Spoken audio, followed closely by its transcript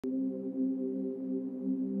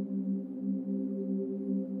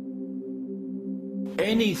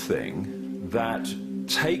anything that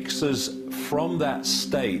takes us from that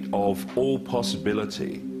state of all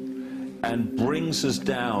possibility and brings us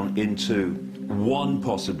down into one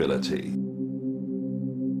possibility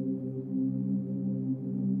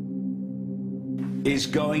is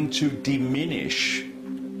going to diminish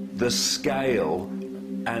the scale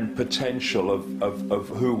and potential of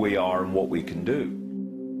who we are and what we can do.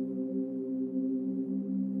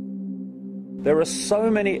 There are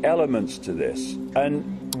so many elements to this,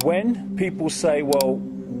 and when people say, well,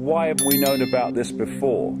 why have we known about this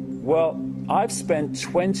before? Well, I've spent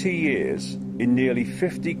 20 years in nearly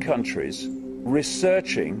 50 countries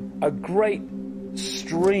researching a great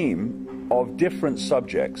stream of different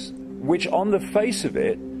subjects which on the face of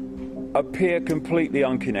it appear completely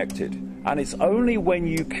unconnected. And it's only when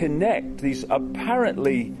you connect these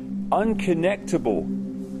apparently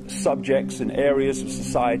unconnectable subjects and areas of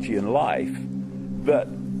society and life that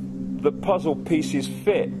the puzzle pieces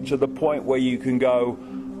fit to the point where you can go,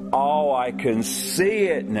 oh, I can see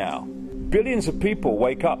it now. Billions of people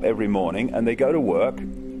wake up every morning and they go to work,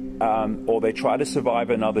 or they try to survive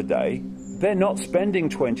another day. They're not spending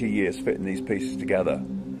 20 years fitting these pieces together.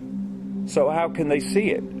 So how can they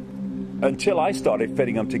see it? Until I started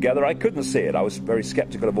fitting them together, I couldn't see it. I was very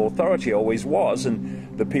skeptical of authority, always was,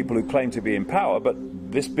 and the people who claim to be in power, but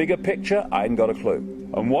this bigger picture, I hadn't got a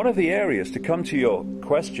clue. And one of the areas, to come to your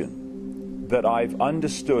question, that I've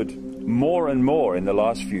understood more and more in the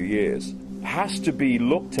last few years, has to be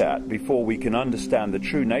looked at before we can understand the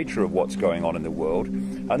true nature of what's going on in the world,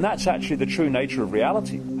 and that's actually the true nature of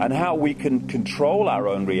reality, and how we can control our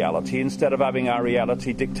own reality instead of having our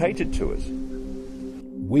reality dictated to us.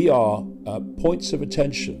 We are points of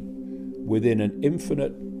attention within an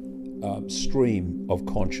infinite stream of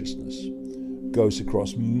consciousness. Goes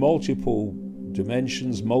across multiple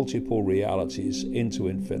dimensions, multiple realities into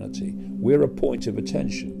infinity. We're a point of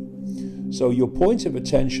attention. So your point of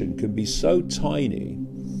attention can be so tiny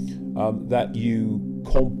that you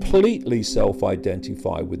completely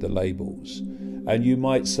self-identify with the labels. And you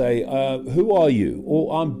might say, who are you?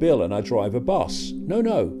 Oh, I'm Bill and I drive a bus.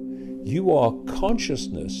 No. You are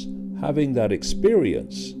consciousness having that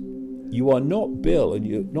experience. You are not Bill, and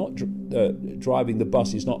you're not driving the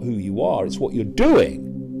bus is not who you are, it's what you're doing.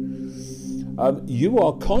 You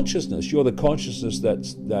are consciousness. You're the consciousness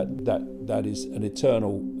that is an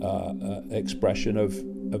eternal expression of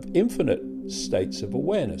infinite states of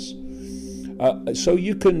awareness. So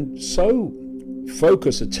you can so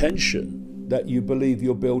focus attention that you believe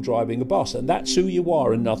you're Bill driving a bus, and that's who you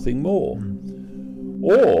are and nothing more.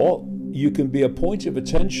 Or you can be a point of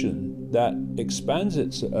attention that expands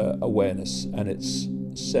its awareness and its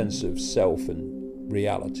sense of self and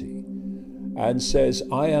reality, and says,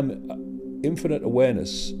 I am infinite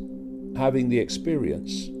awareness having the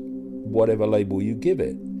experience, whatever label you give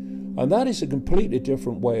it. And that is a completely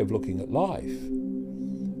different way of looking at life.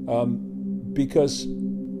 Because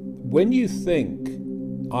when you think,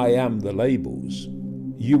 I am the labels,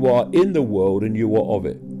 you are in the world and you are of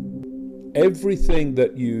it. Everything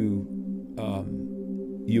that you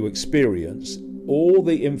experience, all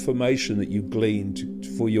the information that you gleaned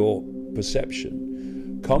for your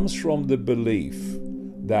perception, comes from the belief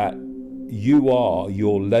that you are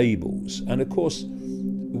your labels. And of course,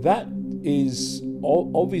 that is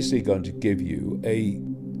obviously going to give you a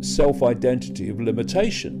self-identity of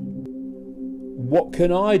limitation. What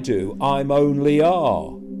can I do? I'm only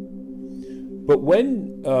are. But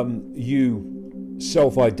when you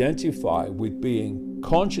self-identify with being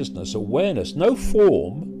consciousness, awareness, no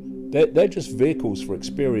form, they're just vehicles for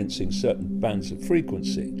experiencing certain bands of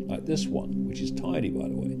frequency, like this one, which is tiny, by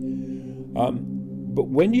the way. But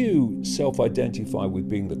when you self-identify with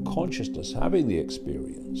being the consciousness having the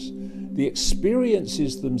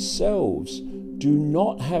experiences themselves do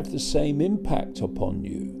not have the same impact upon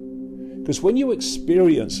you. Because when you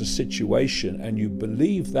experience a situation and you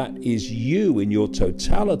believe that is you in your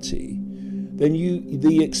totality, then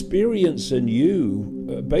the experience and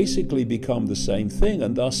you basically become the same thing,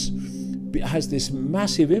 and thus has this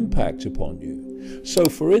massive impact upon you. So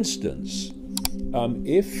for instance,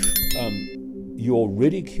 if you're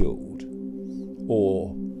ridiculed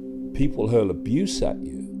or people hurl abuse at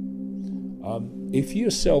you, if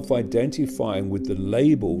you're self-identifying with the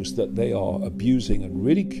labels that they are abusing and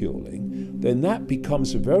ridiculing, then that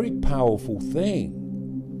becomes a very powerful thing.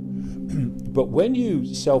 But when you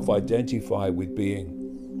self-identify with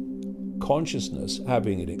being consciousness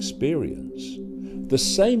having an experience, the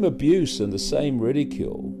same abuse and the same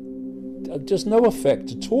ridicule does no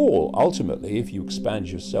effect at all, ultimately, if you expand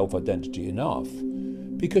your self-identity enough,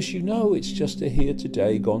 because you know it's just a here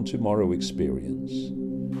today, gone tomorrow experience.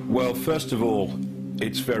 Well, first of all,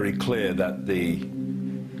 it's very clear that the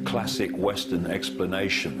classic Western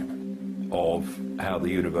explanation of how the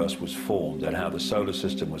universe was formed and how the solar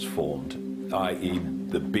system was formed, i.e.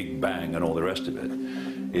 the Big Bang and all the rest of it,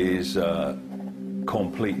 is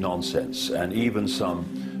complete nonsense. And even some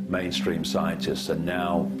mainstream scientists are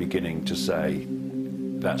now beginning to say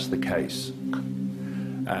that's the case.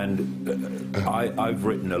 And I've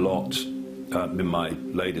written a lot in my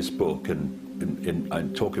latest book, and I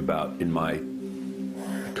talk about in my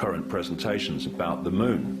current presentations about the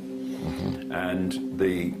moon. And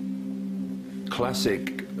the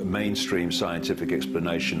classic mainstream scientific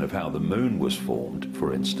explanation of how the moon was formed,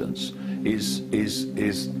 for instance, is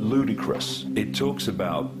ludicrous. It talks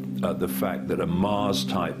about the fact that a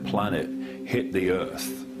Mars-type planet hit the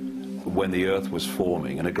Earth when the Earth was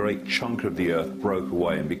forming, and a great chunk of the Earth broke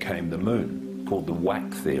away and became the moon, called the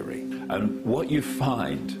WAC theory. And what you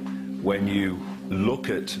find when you look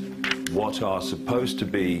at what are supposed to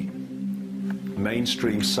be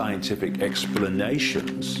mainstream scientific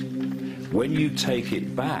explanations, when you take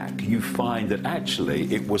it back, you find that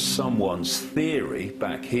actually it was someone's theory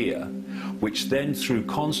back here, which then through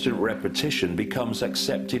constant repetition becomes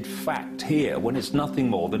accepted fact here, when it's nothing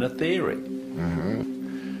more than a theory.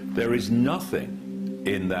 There is nothing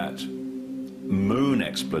in that moon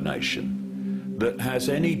explanation that has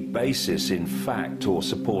any basis in fact or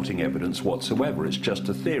supporting evidence whatsoever. It's just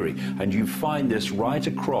a theory. And you find this right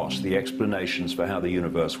across the explanations for how the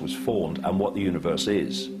universe was formed and what the universe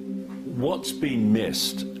is. What's been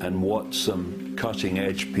missed, and what some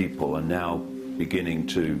cutting-edge people are now beginning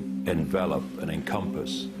to envelop and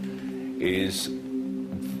encompass, is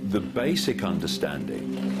the basic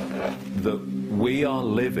understanding that we are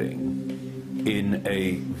living in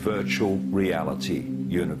a virtual reality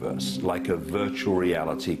universe, like a virtual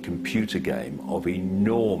reality computer game of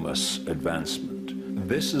enormous advancement.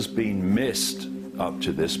 This has been missed up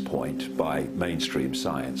to this point by mainstream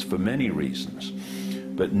science for many reasons,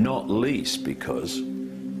 but not least because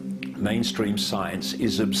mainstream science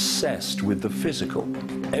is obsessed with the physical.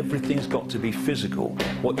 Everything's got to be physical.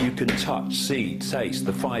 What you can touch, see, taste,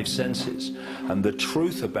 the five senses. And the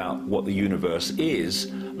truth about what the universe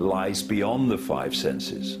is lies beyond the five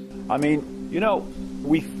senses. I mean, you know,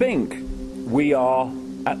 we think we are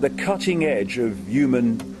at the cutting edge of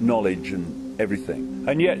human knowledge and everything.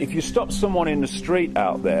 And yet, if you stop someone in the street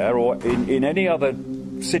out there or in any other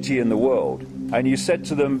city in the world, and you said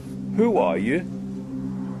to them, "Who are you?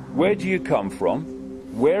 Where do you come from?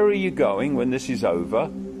 Where are you going when this is over?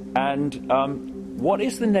 And what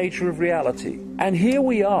is the nature of reality?" And here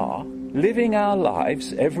we are, living our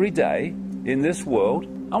lives every day in this world,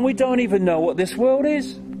 and we don't even know what this world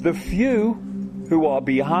is. The few who are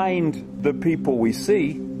behind the people we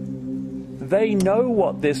see, they know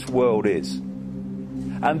what this world is.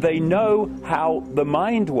 And they know how the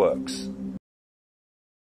mind works.